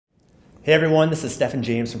Hey everyone, this is Stephen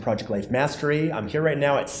James from Project Life Mastery. I'm here right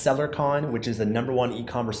now at SellerCon, which is the #1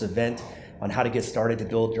 e-commerce event on how to get started to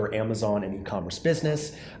build your Amazon and e-commerce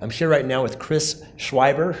business. I'm here right now with Chris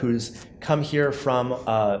Schreiber, who's come here from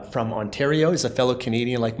Ontario. He's a fellow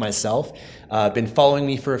Canadian like myself. Been following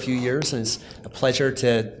me for a few years, and it's a pleasure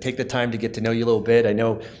to take the time to get to know you a little bit. I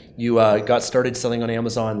know you got started selling on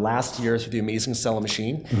Amazon last year through the Amazing Seller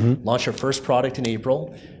Machine, launched your first product in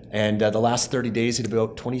April, and the last 30 days you did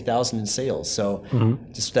about 20,000 in sales. So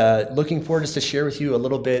just looking forward just to share with you a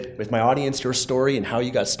little bit with my audience your story and how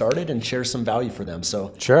you got started and share some value for them.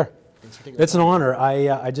 So sure. It's an honor.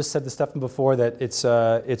 I just said to Stephen before that it's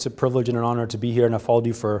a privilege and an honor to be here, and I've followed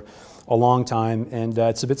you for a long time, and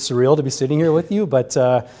it's a bit surreal to be sitting here with you, but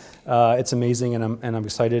it's amazing, and I'm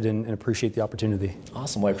excited and appreciate the opportunity.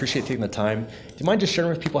 Awesome. Well, I appreciate taking the time. Do you mind just sharing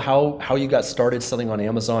with people how you got started selling on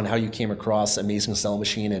Amazon, how you came across Amazing Seller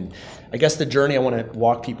Machine, and I guess the journey I want to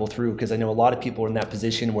walk people through, because I know a lot of people are in that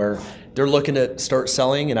position where they're looking to start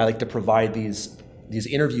selling, and I like to provide these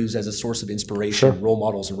interviews as a source of inspiration, role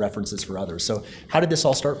models, and references for others. So how did this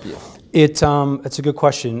all start for you? It's a good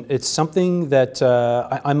question. It's something that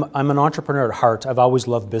I'm an entrepreneur at heart. I've always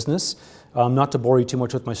loved business. Not to bore you too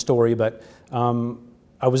much with my story, but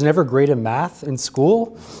I was never great at math in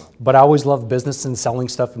school, but I always loved business and selling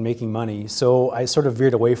stuff and making money. So I sort of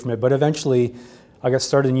veered away from it. But eventually, I got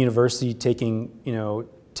started in university taking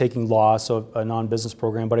law, so a non-business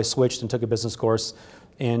program. But I switched and took a business course,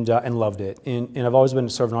 and loved it. And I've always been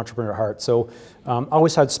sort of an entrepreneur at heart. So I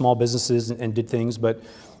always had small businesses and did things. But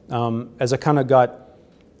as I kind of got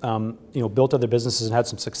built other businesses and had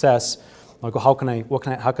some success, I go, how can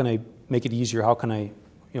I make it easier? How can I,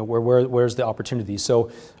 where's the opportunity?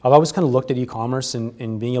 So I've always kind of looked at e-commerce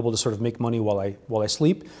and being able to sort of make money while I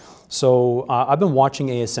sleep. So I've been watching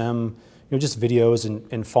ASM, just videos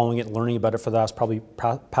and following it, learning about it for the last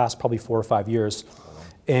past 4 or 5 years.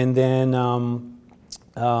 And then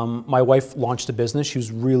my wife launched a business. She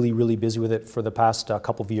was really, really busy with it for the past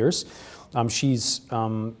couple of years. She's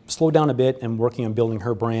slowed down a bit and working on building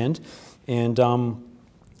her brand. And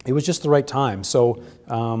it was just the right time. So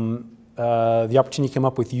the opportunity came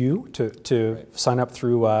up with you to sign up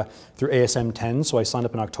through ASM 10. So I signed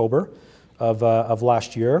up in October of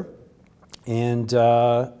last year, and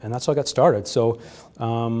that's how I got started. So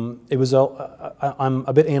it was I'm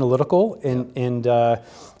a bit analytical, and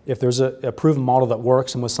if there's a proven model that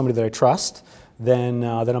works and with somebody that I trust, then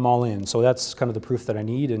I'm all in. So that's kind of the proof that I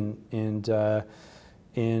need, and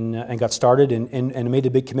got started and made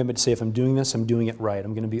a big commitment to say, if I'm doing this, I'm doing it right.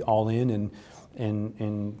 I'm going to be all in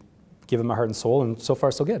and give it my heart and soul, and so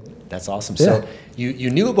far so good. That's awesome. Yeah. So you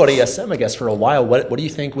knew about ASM, I guess, for a while. What do you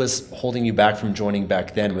think was holding you back from joining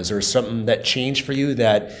back then? Was there something that changed for you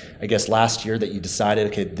that, I guess, last year that you decided,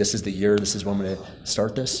 okay, this is the year, this is when I'm going to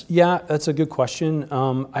start this? Yeah, that's a good question.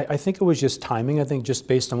 I think it was just timing. I think just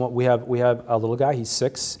based on what we have a little guy, he's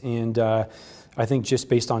 6, and I think just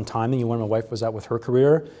based on timing and where my wife was at with her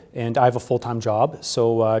career, and I have a full-time job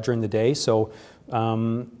so during the day, so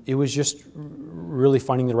it was just really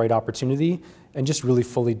finding the right opportunity and just really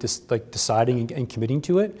fully deciding and committing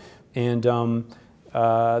to it. And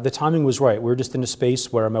the timing was right. We were just in a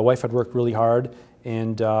space where my wife had worked really hard,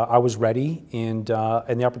 and I was ready, and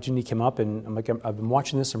the opportunity came up, and I'm like, I've been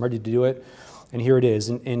watching this, I'm ready to do it, and here it is.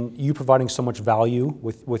 And you providing so much value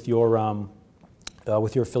with your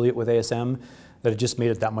affiliate with ASM, that it just made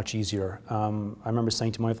it that much easier. I remember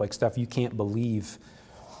saying to my wife, like, Steph, you can't believe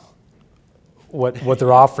what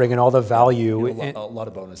they're offering and all the value. A lot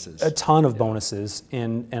of bonuses. A ton of bonuses.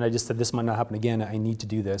 And I just said, this might not happen again. I need to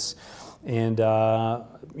do this. And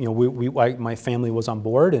my family was on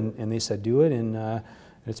board, and they said, do it, and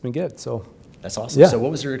it's been good. So that's awesome. Yeah. So what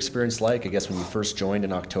was your experience like, I guess, when you first joined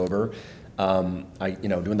in October?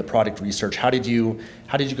 Doing the product research, how did you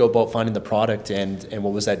go about finding the product, and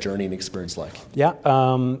what was that journey and experience like? Yeah,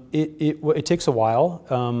 it takes a while.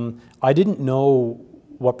 I didn't know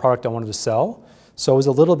what product I wanted to sell, so I was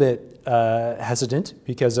a little bit hesitant,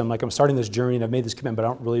 because I'm starting this journey and I've made this commitment, but I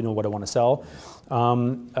don't really know what I want to sell.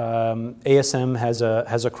 ASM has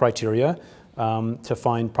a criteria to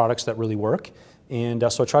find products that really work, and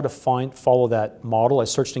so I tried to follow that model. I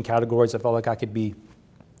searched in categories I felt like I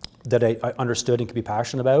understood and could be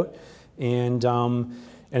passionate about, and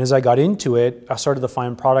as I got into it, I started to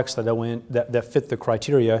find products that fit the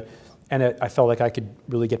criteria, and I felt like I could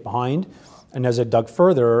really get behind. And as I dug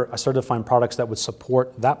further, I started to find products that would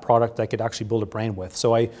support that product that I could actually build a brand with.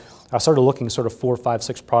 So I started looking sort of 4, 5,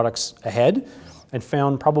 6 products ahead, and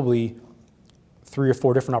found probably 3 or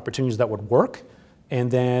 4 different opportunities that would work,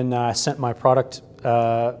 and then sent my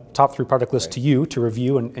top 3 product list to you to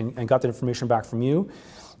review, and got the information back from you.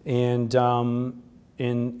 and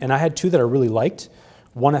I had two that I really liked.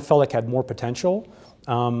 One I felt like had more potential.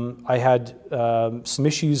 I had some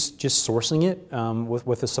issues just sourcing it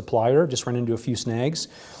with a supplier, just ran into a few snags.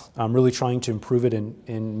 Really trying to improve it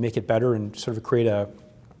and make it better and sort of create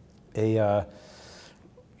the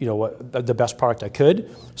best product I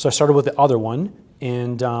could. So I started with the other one,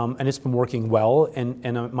 and it's been working well. And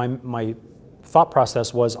my thought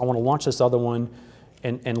process was, I want to launch this other one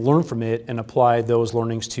and learn from it and apply those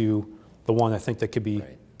learnings to the one I think that could be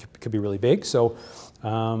really big. So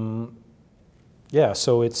yeah,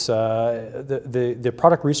 so it's the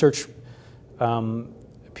product research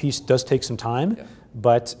piece does take some time,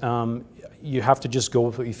 but you have to just go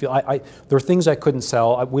with what you feel. There are things I couldn't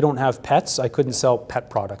sell. We don't have pets. I couldn't sell pet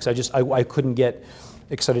products. I couldn't get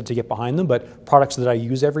excited to get behind them. But products that I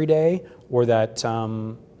use every day or that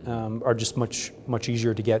are just much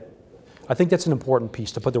easier to get. I think that's an important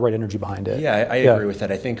piece, to put the right energy behind it. Yeah, I agree with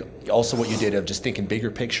that. I think also what you did of just thinking bigger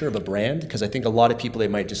picture of a brand, because I think a lot of people, they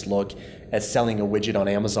might just look at selling a widget on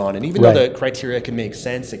Amazon, and even though the criteria can make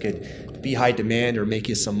sense, it could be high demand or make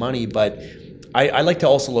you some money, but I like to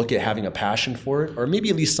also look at having a passion for it, or maybe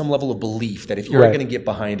at least some level of belief that if you're going to get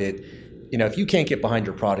behind it, if you can't get behind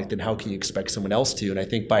your product, then how can you expect someone else to? And I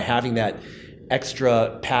think by having that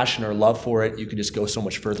extra passion or love for it, you can just go so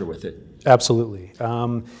much further with it. Absolutely.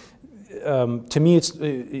 To me, it's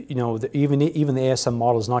even the ASM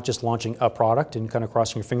model is not just launching a product and kind of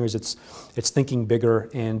crossing your fingers. It's thinking bigger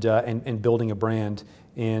and building a brand,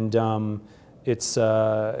 and it's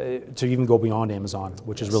to even go beyond Amazon,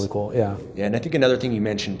 which is really cool. Yeah. Yeah, and I think another thing you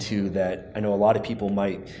mentioned too that I know a lot of people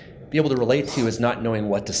might be able to relate to is not knowing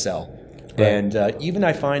what to sell. Right. And even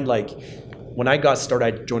I find like when I got started,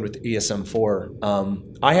 I joined with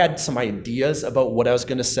ASM4. I had some ideas about what I was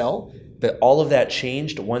going to sell. But all of that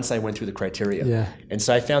changed once I went through the criteria. Yeah. And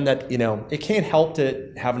so I found that, it can't help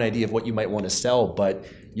to have an idea of what you might want to sell, but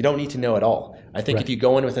you don't need to know it all. I think if you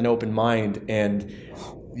go in with an open mind and,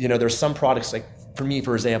 there's some products, like for me,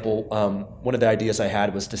 for example, one of the ideas I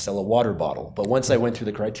had was to sell a water bottle. But once I went through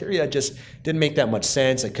the criteria, it just didn't make that much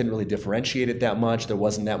sense. I couldn't really differentiate it that much. There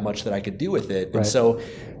wasn't that much that I could do with it. Right. And so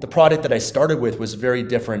the product that I started with was very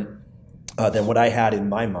different than what I had in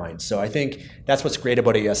my mind. So I think that's what's great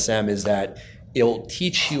about ASM is that it'll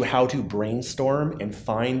teach you how to brainstorm and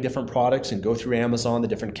find different products and go through Amazon, the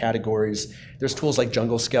different categories. There's tools like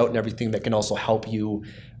Jungle Scout and everything that can also help you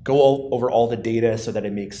go over all the data so that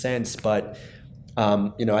it makes sense. But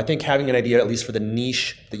I think having an idea, at least for the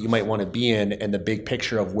niche that you might want to be in and the big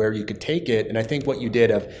picture of where you could take it. And I think what you did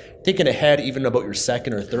of thinking ahead even about your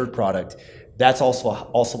second or third product, that's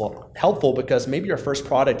also helpful because maybe your first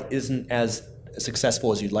product isn't as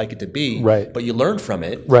successful as you'd like it to be, but you learned from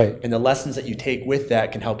it, and the lessons that you take with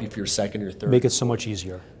that can help you for your second or third. Make it so much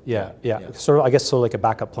easier. Yeah. Sort of, I guess, like a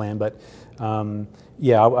backup plan. But I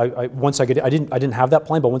didn't have that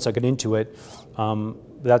plan, but once I got into it,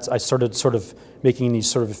 I started sort of making these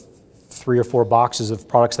sort of 3 or 4 boxes of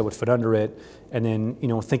products that would fit under it, and then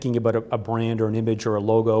thinking about a brand or an image or a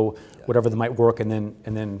logo, whatever that might work, and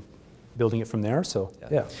then building it from there. So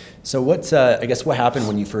yeah. So what happened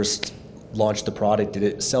when you first launched the product? Did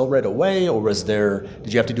it sell right away, or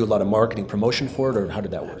did you have to do a lot of marketing promotion for it, or how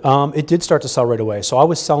did that work? It did start to sell right away. So I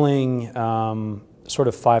was selling sort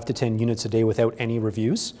of 5 to 10 units a day without any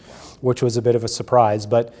reviews, which was a bit of a surprise.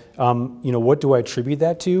 But what do I attribute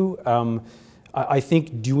that to? I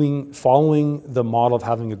think following the model of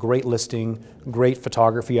having a great listing, great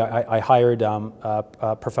photography. I hired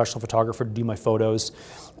a professional photographer to do my photos,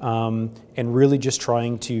 and really just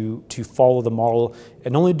trying to follow the model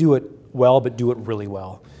and not only do it well, but do it really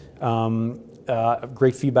well.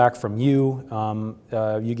 Great feedback from you.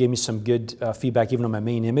 You gave me some good feedback even on my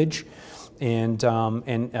main image, and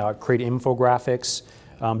create infographics.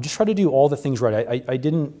 Just try to do all the things right. I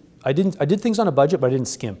did things on a budget, but I didn't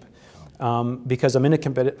skimp. Because I'm in a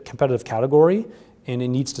competitive category and it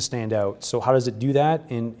needs to stand out. So how does it do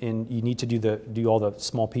that? And you need to do all the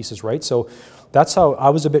small pieces right. So that's how I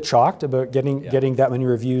was a bit shocked about getting that many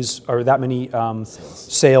reviews or that many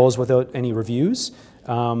sales without any reviews.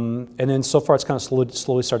 And then so far it's kind of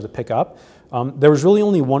slowly started to pick up. There was really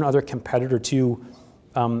only one other competitor too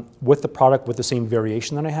with the product with the same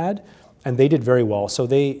variation that I had, and they did very well. So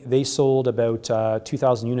they sold about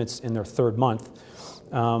 2,000 units in their 3rd month.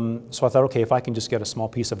 So I thought, okay, if I can just get a small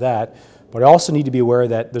piece of that, but I also need to be aware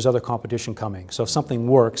that there's other competition coming. So if something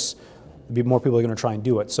works, more people are going to try and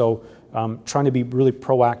do it. So trying to be really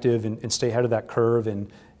proactive and stay ahead of that curve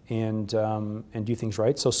and and do things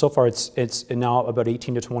right. So far it's now about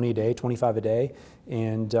 18 to 20 a day, 25 a day,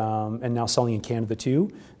 and now selling in Canada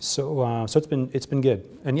too. So it's been good,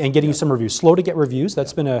 and getting you some reviews. Slow to get reviews.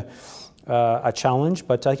 That's been a challenge,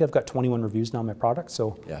 but I think I've got 21 reviews now on my product.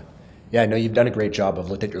 So yeah, I know you've done a great job. I've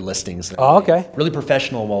looked at your listings. Oh, okay. Really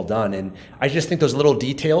professional and well done. And I just think those little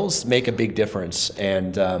details make a big difference.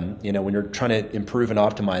 And when you're trying to improve and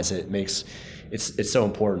optimize it, it's so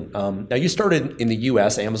important. Now you started in the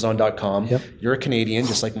U.S., Amazon.com. Yep. You're a Canadian,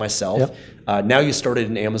 just like myself. Yep. Now you started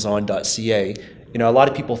in Amazon.ca. A lot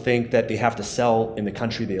of people think that they have to sell in the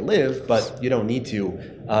country they live, but you don't need to.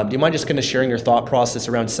 Do you mind just kind of sharing your thought process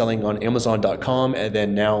around selling on Amazon.com, and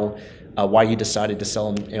then now why you decided to sell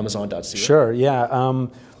on Amazon.ca? Sure, yeah.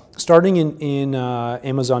 Starting in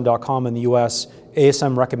Amazon.com in the US,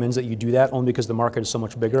 ASM recommends that you do that only because the market is so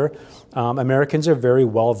much bigger. Americans are very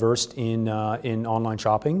well versed in online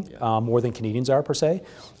shopping, more than Canadians are per se.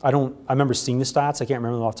 I remember seeing the stats, I can't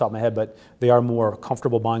remember them off the top of my head, but they are more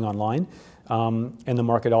comfortable buying online. And the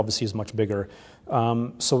market obviously is much bigger.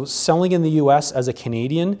 So selling in the US as a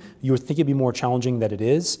Canadian, you would think it'd be more challenging than it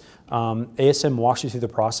is. ASM walks you through the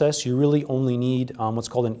process. You really only need what's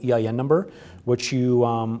called an EIN number, which you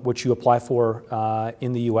apply for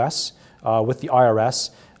in the US with the IRS.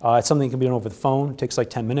 It's something that can be done over the phone. It takes like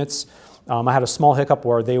 10 minutes. I had a small hiccup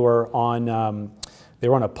where they were on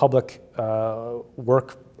a public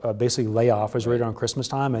work basically layoff. It was right around Christmas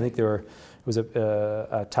time. I think it was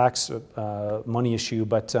a tax money issue,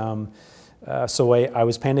 but so I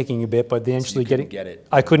was panicking a bit, but they actually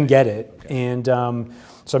I couldn't get it. Okay. And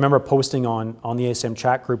so I remember posting on the ASM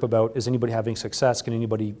chat group about, is anybody having success? Can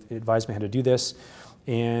anybody advise me how to do this?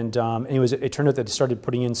 And anyways, it turned out that they started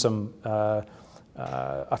putting in some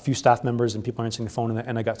a few staff members and people answering the phone,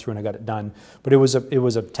 and I got through and I got it done. But it was a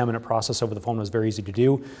 10-minute process over the phone. It was very easy to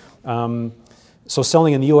do. So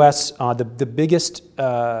selling in the U.S., the biggest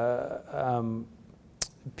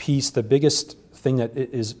piece, the biggest thing that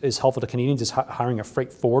is helpful to Canadians is hiring a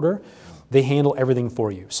freight forwarder. They handle everything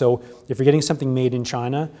for you. So if you're getting something made in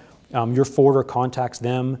China, your forwarder contacts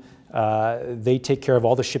them. They take care of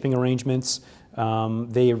all the shipping arrangements.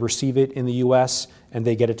 They receive it in the U.S. and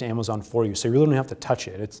they get it to Amazon for you. So you really don't have to touch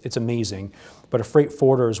it. It's amazing. But a freight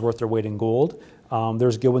forwarder is worth their weight in gold.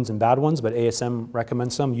 There's good ones and bad ones, but ASM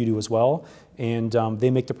recommends some. You do as well. And they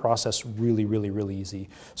make the process really, really, really easy.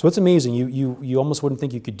 So it's amazing. You almost wouldn't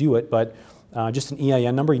think you could do it, but just an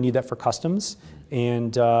EIN number, you need that for customs,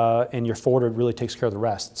 and your forwarder really takes care of the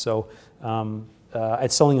rest. So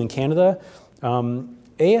at selling in Canada,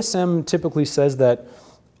 ASM typically says that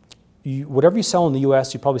whatever you sell in the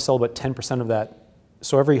US, you probably sell about 10% of that.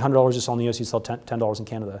 So every $100 you sell in the US, you sell $10 in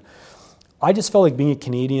Canada. I just felt like being a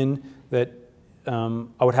Canadian that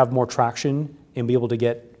I would have more traction and be able to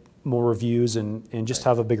get more reviews and just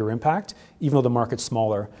have a bigger impact, even though the market's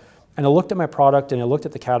smaller. And I looked at my product and I looked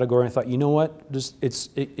at the category and I thought, you know what,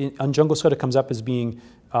 on Jungle Scout it comes up as being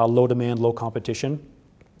low demand, low competition.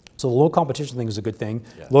 So the low competition thing is a good thing.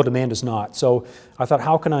 Yeah. Low demand is not. So I thought,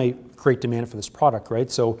 how can I create demand for this product, right?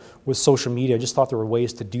 So with social media, I just thought there were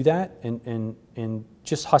ways to do that and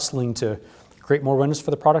just hustling to create more awareness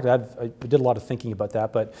for the product. I did a lot of thinking about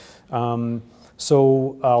that, but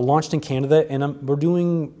launched in Canada, and we're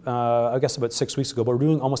doing, I guess about 6 weeks ago, but we're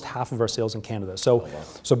doing almost half of our sales in Canada. So,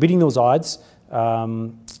 so beating those odds,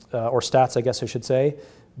 or stats, I guess I should say,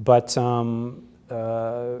 but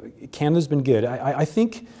Canada's been good. I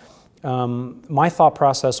think my thought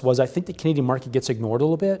process was I think the Canadian market gets ignored a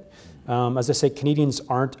little bit. As I say, Canadians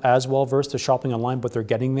aren't as well versed as shopping online, but they're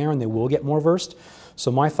getting there and they will get more versed.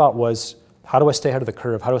 So my thought was, how do I stay ahead of the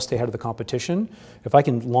curve? How do I stay ahead of the competition? If I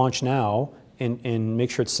can launch now and make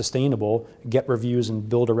sure it's sustainable, get reviews and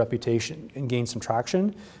build a reputation and gain some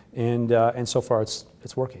traction, and so far it's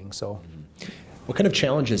working. So. What kind of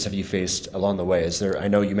challenges have you faced along the way? I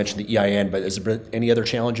know you mentioned the EIN, but is there any other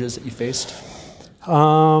challenges that you faced?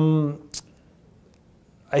 I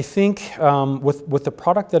think with the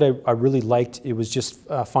product that I really liked, it was just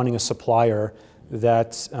finding a supplier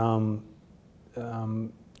that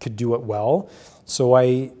could do it well. So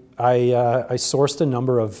I sourced a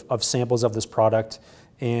number of samples of this product,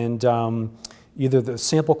 and either the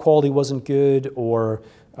sample quality wasn't good, or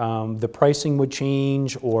the pricing would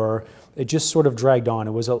change, or it just sort of dragged on.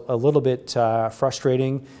 It was a little bit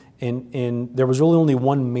frustrating, and there was really only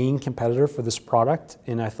one main competitor for this product,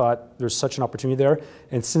 and I thought there's such an opportunity there.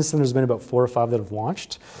 And since then, there's been about 4 or 5 that have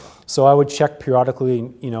launched. So I would check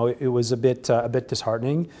periodically. You know, it was a bit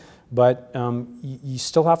disheartening, but you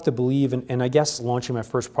still have to believe. And I guess launching my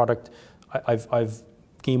first product, I've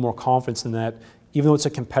gained more confidence in that. Even though it's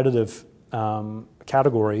a competitive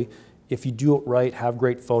category, if you do it right, have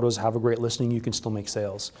great photos, have a great listing, you can still make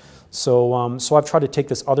sales. So, so I've tried to take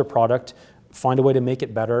this other product, find a way to make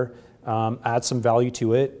it better, add some value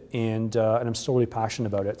to it, and I'm still really passionate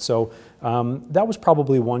about it. So that was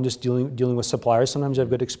probably one, just dealing with suppliers. Sometimes you have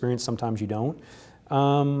good experience, sometimes you don't.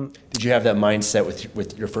 Did you have that mindset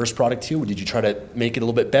with your first product too? Or did you try to make it a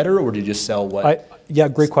little bit better, or did you just sell what? Yeah,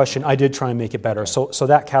 great question. I did try and make it better. So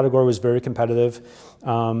that category was very competitive.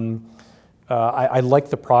 I liked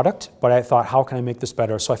the product, but I thought, how can I make this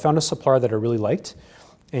better? So I found a supplier that I really liked,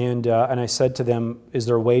 and I said to them, is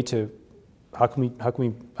there a way to, how can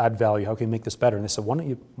we add value? How can we make this better? And they said, why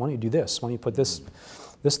don't you do this? Why don't you put this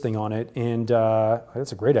thing on it? And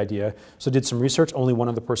that's a great idea. So I did some research, only one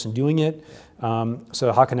other person doing it.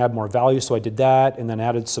 So how can I add more value? So I did that, and then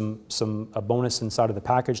added a bonus inside of the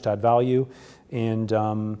package to add value, and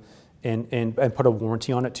put a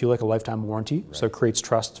warranty on it too, like a lifetime warranty. Right. So it creates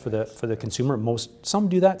trust for the consumer. Some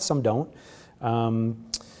do that, some don't.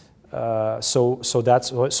 So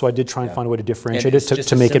I did try and find a way to differentiate it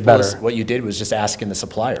to make it better. What you did was just asking the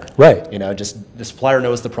supplier. Right. You know, just the supplier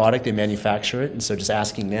knows the product, they manufacture it, and so just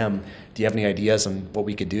asking them, do you have any ideas on what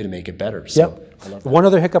we could do to make it better? So, yep. One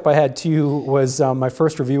other hiccup I had too was my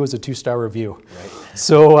first review was a 2-star review. Right.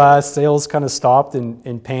 So sales kind of stopped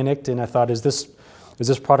and panicked, and I thought, is this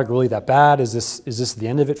product really that bad? Is this the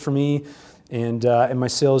end of it for me? And my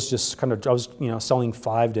sales just kind of, I was selling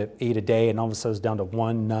 5 to 8 a day, and all of a sudden it was down to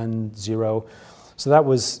 1, none, 0. So that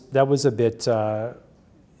was a bit I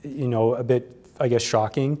guess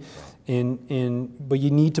shocking. But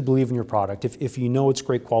you need to believe in your product. If you know it's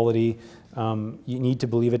great quality, you need to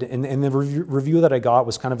believe it. And the review that I got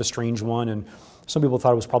was kind of a strange one, and some people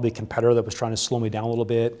thought it was probably a competitor that was trying to slow me down a little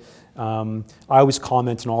bit. I always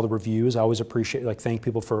comment on all the reviews. I always appreciate, thank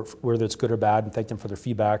people for whether it's good or bad, and thank them for their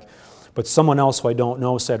feedback. But someone else who I don't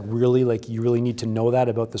know said, really, you really need to know that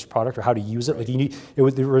about this product or how to use it.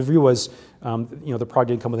 The review was, the product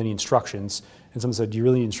didn't come with any instructions, and someone said, do you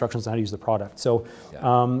really need instructions on how to use the product? So,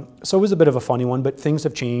 so it was a bit of a funny one, but things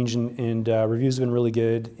have changed, and reviews have been really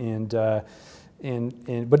good, but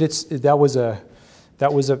that was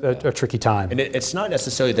a tricky time. And it's not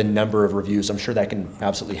necessarily the number of reviews. I'm sure that can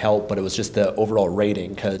absolutely help, but it was just the overall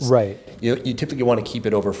rating, because you typically want to keep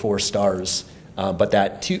it over 4 stars. But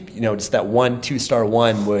that just that 2-star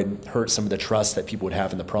one would hurt some of the trust that people would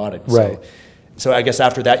have in the product. Right. So I guess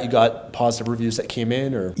after that, you got positive reviews that came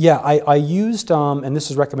in, or? Yeah, I used, and this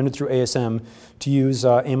is recommended through ASM, to use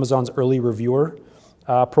Amazon's early reviewer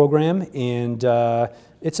program, and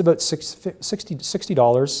it's about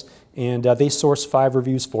 $60, and they source 5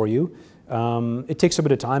 reviews for you. It takes a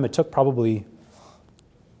bit of time. It took probably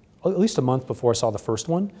at least a month before I saw the first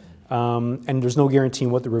one, and there's no guarantee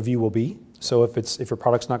what the review will be. So if your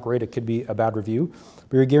product's not great, it could be a bad review.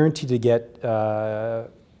 But you're guaranteed to get,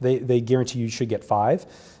 they guarantee you should get 5.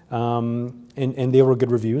 And they were good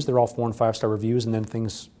reviews. They're all 4- and 5-star reviews, and then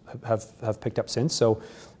things have picked up since. So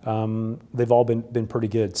they've all been pretty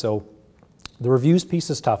good. So the reviews piece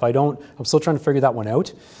is tough. I'm still trying to figure that one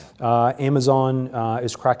out. Amazon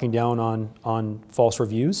is cracking down on false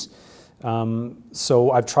reviews.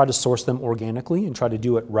 So I've tried to source them organically and try to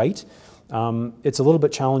do it right. It's a little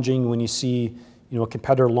bit challenging when you see, a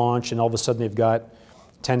competitor launch and all of a sudden they've got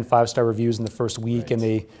 10 5-star reviews in the first week, and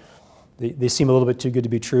they seem a little bit too good to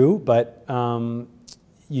be true. But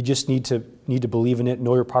you just need to believe in it,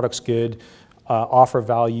 know your product's good, offer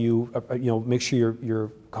value. Make sure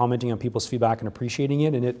you're commenting on people's feedback and appreciating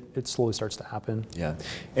it, and it slowly starts to happen. Yeah,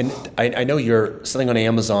 and I know you're selling on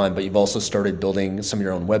Amazon, but you've also started building some of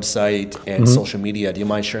your own website and social media. Do you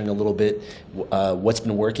mind sharing a little bit what's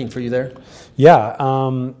been working for you there? Yeah,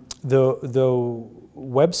 the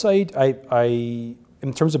website, I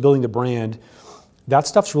in terms of building the brand, that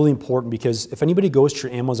stuff's really important, because if anybody goes to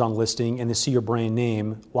your Amazon listing and they see your brand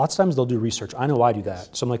name, lots of times they'll do research. I know I do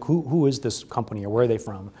that. So I'm like, who is this company, or where are they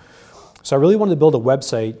from? So I really wanted to build a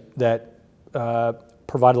website that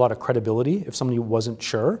provided a lot of credibility if somebody wasn't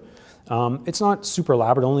sure. It's not super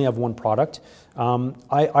elaborate, I only have one product.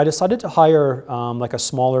 I decided to hire a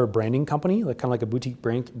smaller branding company, kind of like a boutique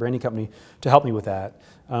branding company, to help me with that.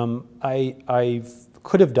 I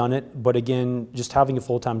could have done it, but again, just having a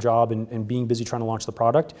full-time job and being busy trying to launch the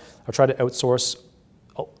product, I tried to outsource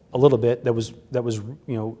a little bit that was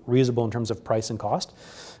reasonable in terms of price and cost.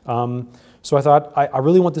 So I thought, I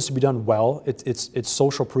really want this to be done well. It's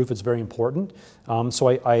social proof, it's very important. So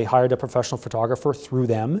I hired a professional photographer through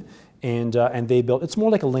them, and they built, it's more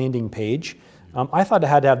like a landing page. I thought I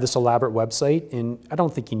had to have this elaborate website, and I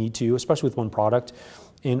don't think you need to, especially with one product.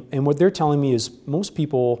 And what they're telling me is most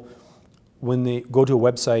people, when they go to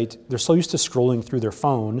a website, they're so used to scrolling through their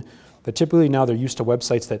phone that typically now they're used to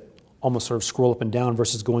websites that almost sort of scroll up and down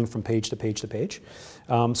versus going from page to page to page.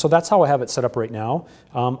 So that's how I have it set up right now.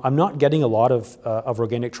 I'm not getting a lot of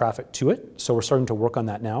organic traffic to it, so we're starting to work on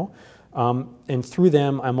that now. And through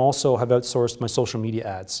them, I'm also have outsourced my social media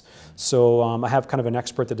ads. So I have kind of an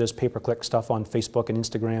expert that does pay-per-click stuff on Facebook and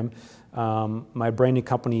Instagram. My branding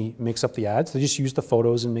company makes up the ads. They just use the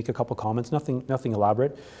photos and make a couple comments, nothing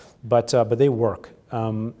elaborate, but they work.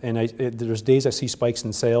 And there's days I see spikes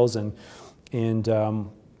in sales, and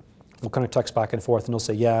we'll kind of text back and forth, and they'll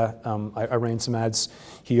say, yeah, I ran some ads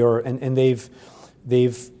here, and they've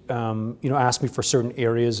asked me for certain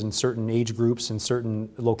areas and certain age groups and certain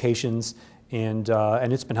locations, and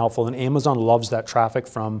it's been helpful. And Amazon loves that traffic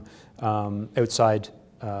from outside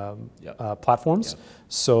platforms.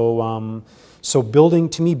 Yep. So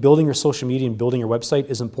building your social media and building your website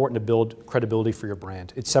is important to build credibility for your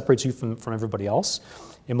brand. It separates you from everybody else.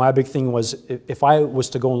 And my big thing was, if I was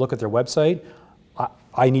to go and look at their website,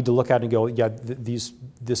 I need to look at it and go, yeah,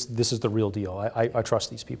 this is the real deal. I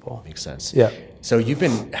trust these people. Makes sense. Yeah. So you've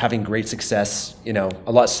been having great success,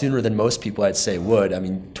 a lot sooner than most people, I'd say, would. I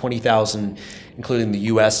mean, 20,000, including the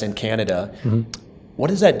U.S. and Canada. Mm-hmm. What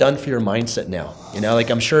has that done for your mindset now?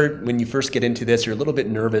 I'm sure when you first get into this, you're a little bit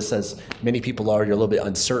nervous, as many people are. You're a little bit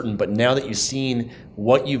uncertain. But now that you've seen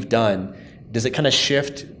what you've done, does it kind of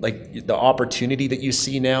shift the opportunity that you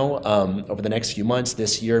see now over the next few months,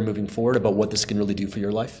 this year, moving forward, about what this can really do for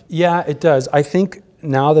your life? Yeah, it does. I think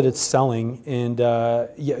now that it's selling, and a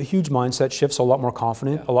huge mindset shifts, a lot more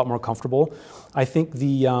confident, a lot more comfortable. I think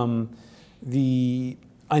the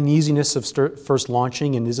uneasiness of first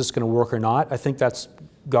launching and is this going to work or not, I think that's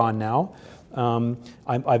gone now.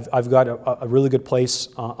 I've got a really good place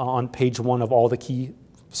on page 1 of all the key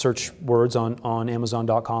search words on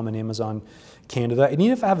Amazon.com and Amazon Canada. And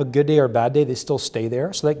even if I have a good day or a bad day, they still stay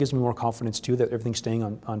there. So that gives me more confidence too, that everything's staying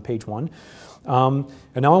on page 1. And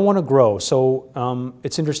now I want to grow. So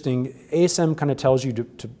it's interesting. ASM kind of tells you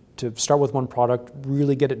to start with one product,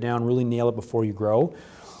 really get it down, really nail it before you grow.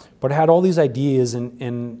 But I had all these ideas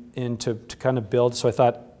and to kind of build. So I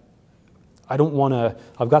thought,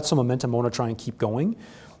 I've got some momentum, I want to try and keep going.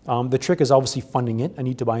 The trick is obviously funding it. I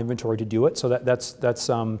need to buy inventory to do it, so that's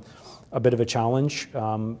a bit of a challenge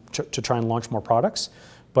to try and launch more products.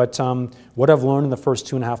 But what I've learned in the first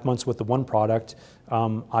 2.5 months with the one product,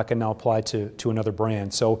 I can now apply to another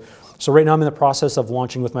brand. So right now I'm in the process of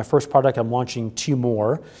launching with my first product. I'm launching 2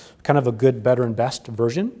 more, kind of a good, better, and best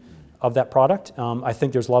version of that product. I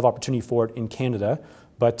think there's a lot of opportunity for it in Canada.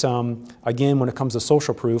 But again, when it comes to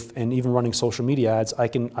social proof and even running social media ads, I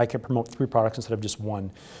can promote 3 products instead of just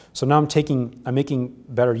 1. So now I'm making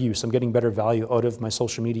better use. I'm getting better value out of my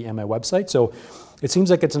social media and my website. So it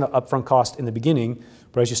seems like it's an upfront cost in the beginning,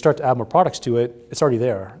 but as you start to add more products to it, it's already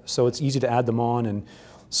there. So it's easy to add them on, and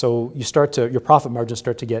so your profit margins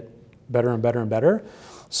start to get better and better and better.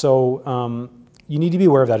 So you need to be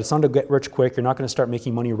aware of that. It's not to get rich quick. You're not going to start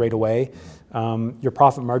making money right away. Your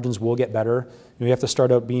profit margins will get better. You have to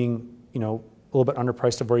start out being, a little bit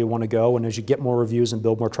underpriced of where you want to go. And as you get more reviews and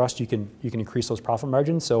build more trust, you can increase those profit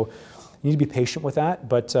margins. So you need to be patient with that.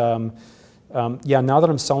 But now that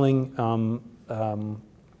I'm selling,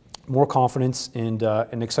 more confidence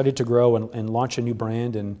and excited to grow and launch a new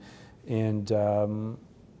brand and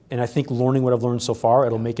I think learning what I've learned so far,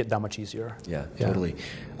 it'll make it that much easier. Yeah, totally.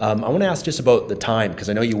 I want to ask just about the time, because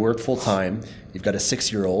I know you work full time. You've got a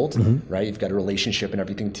 6-year-old, mm-hmm. right? You've got a relationship and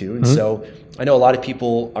everything too. And mm-hmm. so I know a lot of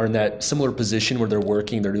people are in that similar position where they're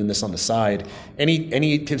working, they're doing this on the side.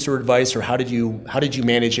 Any tips or advice, or how did you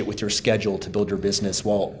manage it with your schedule to build your business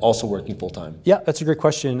while also working full time? Yeah, that's a great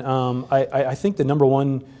question. I think the number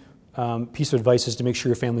one piece of advice is to make sure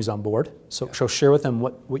your family's on board. So share with them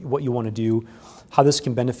what you want to do, how this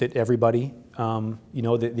can benefit everybody,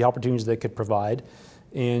 the opportunities they could provide,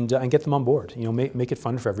 and get them on board. Make it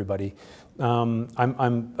fun for everybody.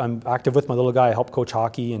 I'm active with my little guy. I help coach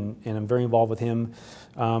hockey, and I'm very involved with him.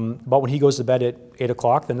 But when he goes to bed at 8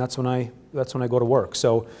 o'clock, then that's when I go to work.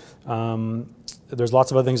 So there's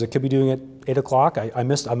lots of other things I could be doing at 8 o'clock.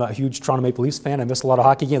 I'm a huge Toronto Maple Leafs fan. I missed a lot of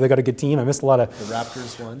hockey games. They got a good team. I missed a lot of the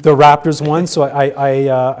Raptors won. The Raptors won, so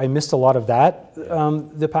I missed a lot of that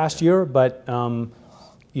the past year. But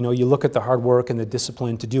you look at the hard work and the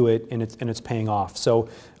discipline to do it, and it's paying off. So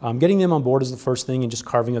getting them on board is the first thing, and just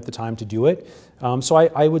carving out the time to do it. So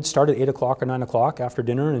I would start at 8 o'clock or 9 o'clock after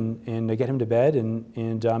dinner, and get him to bed,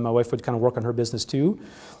 and my wife would kind of work on her business too.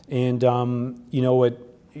 And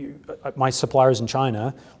my suppliers in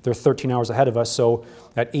China, they're 13 hours ahead of us. So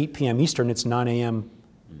at 8 p.m. Eastern, it's 9 a.m.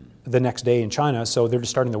 the next day in China. So they're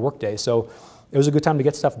just starting their work day. So it was a good time to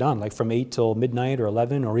get stuff done, like from 8 till midnight or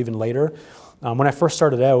 11 or even later. When I first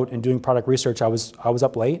started out and doing product research, I was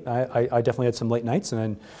up late. I definitely had some late nights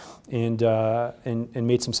and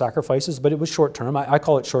made some sacrifices, but it was short term. I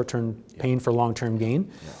call it short term pain for long term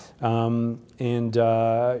gain.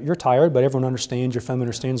 You're tired, but everyone understands. Your family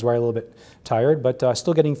understands why you're a little bit tired, but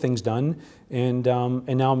still getting things done. And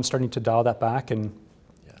now I'm starting to dial that back and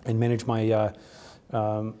manage my.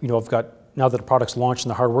 I've got, now that the product's launched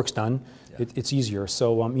and the hard work's done, it's easier.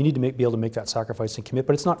 So you need to be able to make that sacrifice and commit,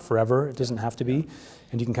 but it's not forever. It doesn't have to be,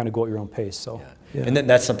 and you can kind of go at your own pace. So, And then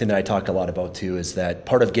that's something that I talk a lot about too. Is that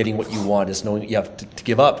part of getting what you want is knowing you have to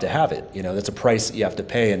give up to have it. That's a price that you have to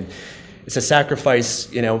pay, and it's a sacrifice.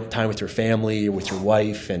 Time with your family, with your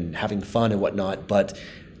wife, and having fun and whatnot. But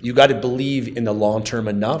you got to believe in the long term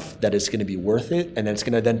enough that it's going to be worth it, and it's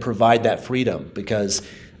going to then provide that freedom. Because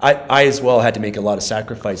I as well had to make a lot of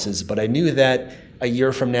sacrifices, but I knew that a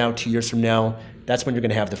year from now, 2 years from now, that's when you're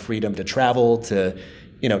going to have the freedom to travel, to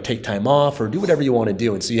take time off or do whatever you want to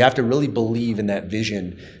do. And so you have to really believe in that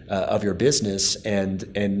vision of your business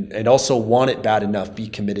and also want it bad enough, be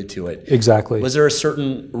committed to it. Exactly. Was there a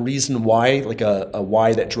certain reason why, like a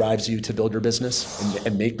why that drives you to build your business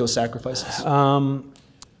and make those sacrifices?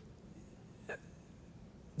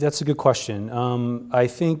 That's a good question. I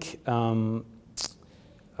think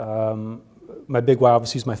my big why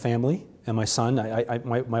obviously is my family and my son.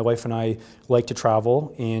 My wife and I like to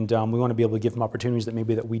travel, and we want to be able to give them opportunities that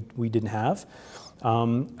maybe that we didn't have.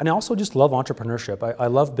 And I also just love entrepreneurship. I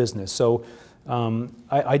love business. So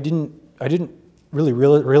I didn't really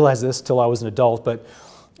realize this till I was an adult, but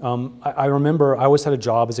I remember I always had a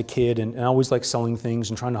job as a kid, and I always liked selling things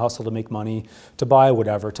and trying to hustle to make money, to buy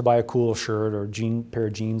whatever, to buy a cool shirt or pair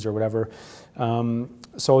of jeans or whatever.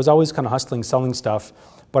 So I was always kind of hustling, selling stuff.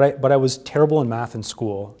 But I was terrible in math in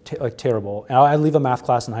school, like terrible. And I'd leave a math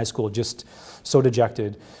class in high school just so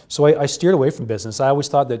dejected. So I steered away from business. I always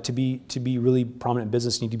thought that to be really prominent in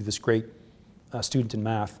business, you need to be this great student in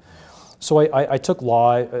math. So I took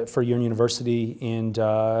law for a year in university and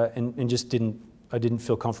just didn't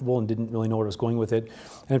feel comfortable and didn't really know where I was going with it.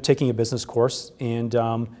 I ended up taking a business course and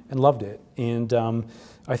loved it. And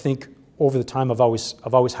I think over the time I've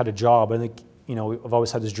always had a job. I think I've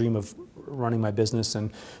always had this dream of running my business, and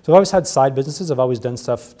so I've always had side businesses. I've always done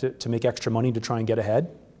stuff to make extra money to try and get ahead.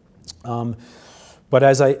 But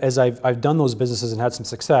as I've done those businesses and had some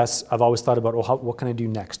success, I've always thought about, well, what can I do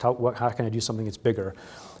next? How can I do something that's bigger?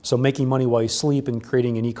 So making money while you sleep and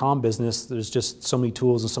creating an e-com business, there's just so many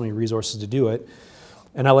tools and so many resources to do it.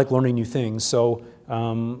 And I like learning new things. So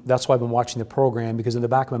that's why I've been watching the program, because in the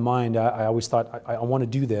back of my mind, I always thought, I want to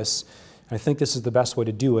do this. I think this is the best way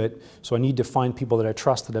to do it, so I need to find people that I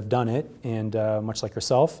trust that have done it, and much like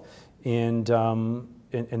yourself, and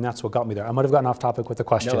that's what got me there. I might have gotten off topic with the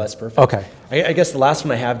question. No, that's perfect. Okay. I guess the last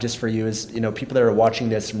one I have just for you is, people that are watching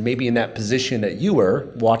this, maybe in that position that you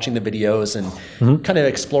were, watching the videos and kind of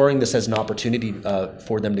exploring this as an opportunity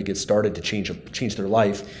for them to get started to change their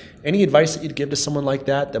life. Any advice that you'd give to someone like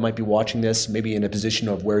that might be watching this, maybe in a position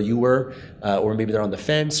of where you were, or maybe they're on the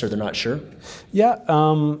fence or they're not sure? Yeah.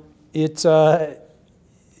 It's a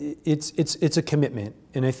commitment,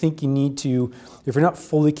 and I think you need to, if you're not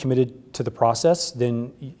fully committed to the process,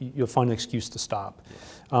 then you'll find an excuse to stop.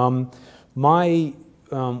 We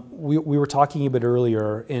were talking a bit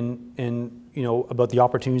earlier about the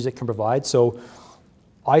opportunities it can provide. So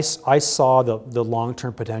I saw the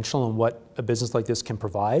long-term potential and what a business like this can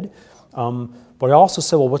provide, but I also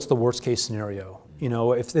said, well, what's the worst case scenario?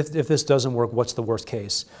 If this doesn't work, what's the worst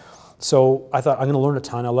case? So I thought, I'm going to learn a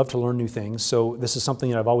ton. I love to learn new things. So this is something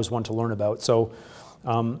that I've always wanted to learn about. So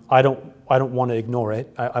I don't want to ignore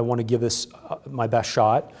it. I want to give this my best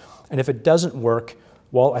shot. And if it doesn't work,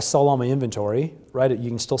 well, I sell all my inventory, right? You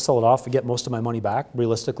can still sell it off and get most of my money back,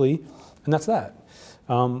 realistically, and that's that.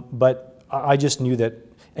 But I just knew that,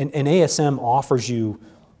 and ASM offers you,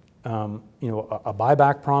 a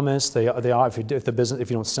buyback promise. They if the business, if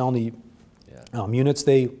you don't sell any units,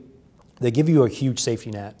 they give you a huge safety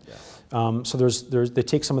net. So they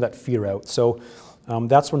take some of that fear out. So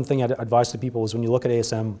that's one thing I'd advise to people is when you look at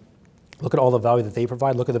ASM, look at all the value that they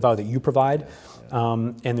provide, look at the value that you provide,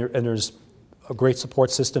 and there's a great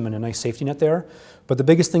support system and a nice safety net there. But the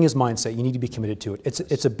biggest thing is mindset. You need to be committed to it.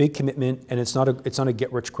 It's a big commitment, and it's not a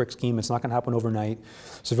get-rich-quick scheme. It's not going to happen overnight.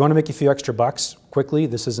 So if you want to make a few extra bucks quickly,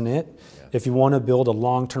 this isn't it. Yeah. If you want to build a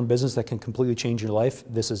long-term business that can completely change your life,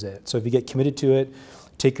 this is it. So if you get committed to it,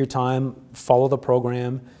 take your time, follow the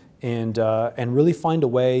program, and really find a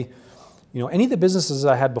way. Any of the businesses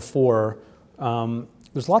I had before,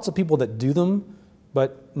 there's lots of people that do them,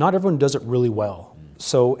 but not everyone does it really well.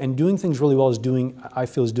 and doing things really well is I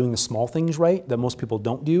feel is doing the small things right that most people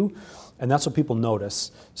don't do, and that's what people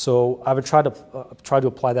notice. So I would try to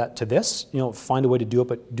apply that to this. Find a way to do it,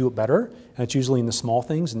 but do it better. And it's usually in the small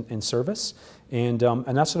things in service. And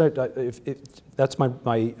that's what that's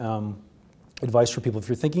my advice for people. If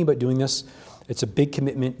you're thinking about doing this, it's a big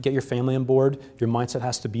commitment. Get your family on board. Your mindset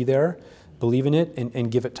has to be there. Believe in it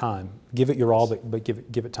and give it time. Give it your all, but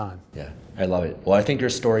give it time. Yeah, I love it. Well, I think your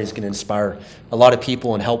story is going to inspire a lot of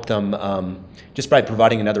people and help them just by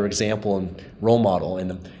providing another example and role model.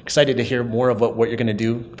 And I'm excited to hear more about what you're going to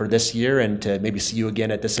do for this year and to maybe see you again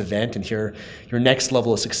at this event and hear your next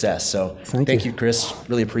level of success. So thank you, Chris.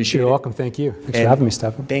 Really appreciate it. You're welcome. Thank you. Thanks for having me,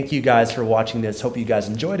 Stefan. Thank you guys for watching this. Hope you guys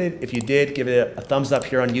enjoyed it. If you did, give it a thumbs up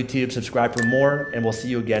here on YouTube, subscribe for more, and we'll see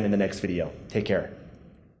you again in the next video. Take care.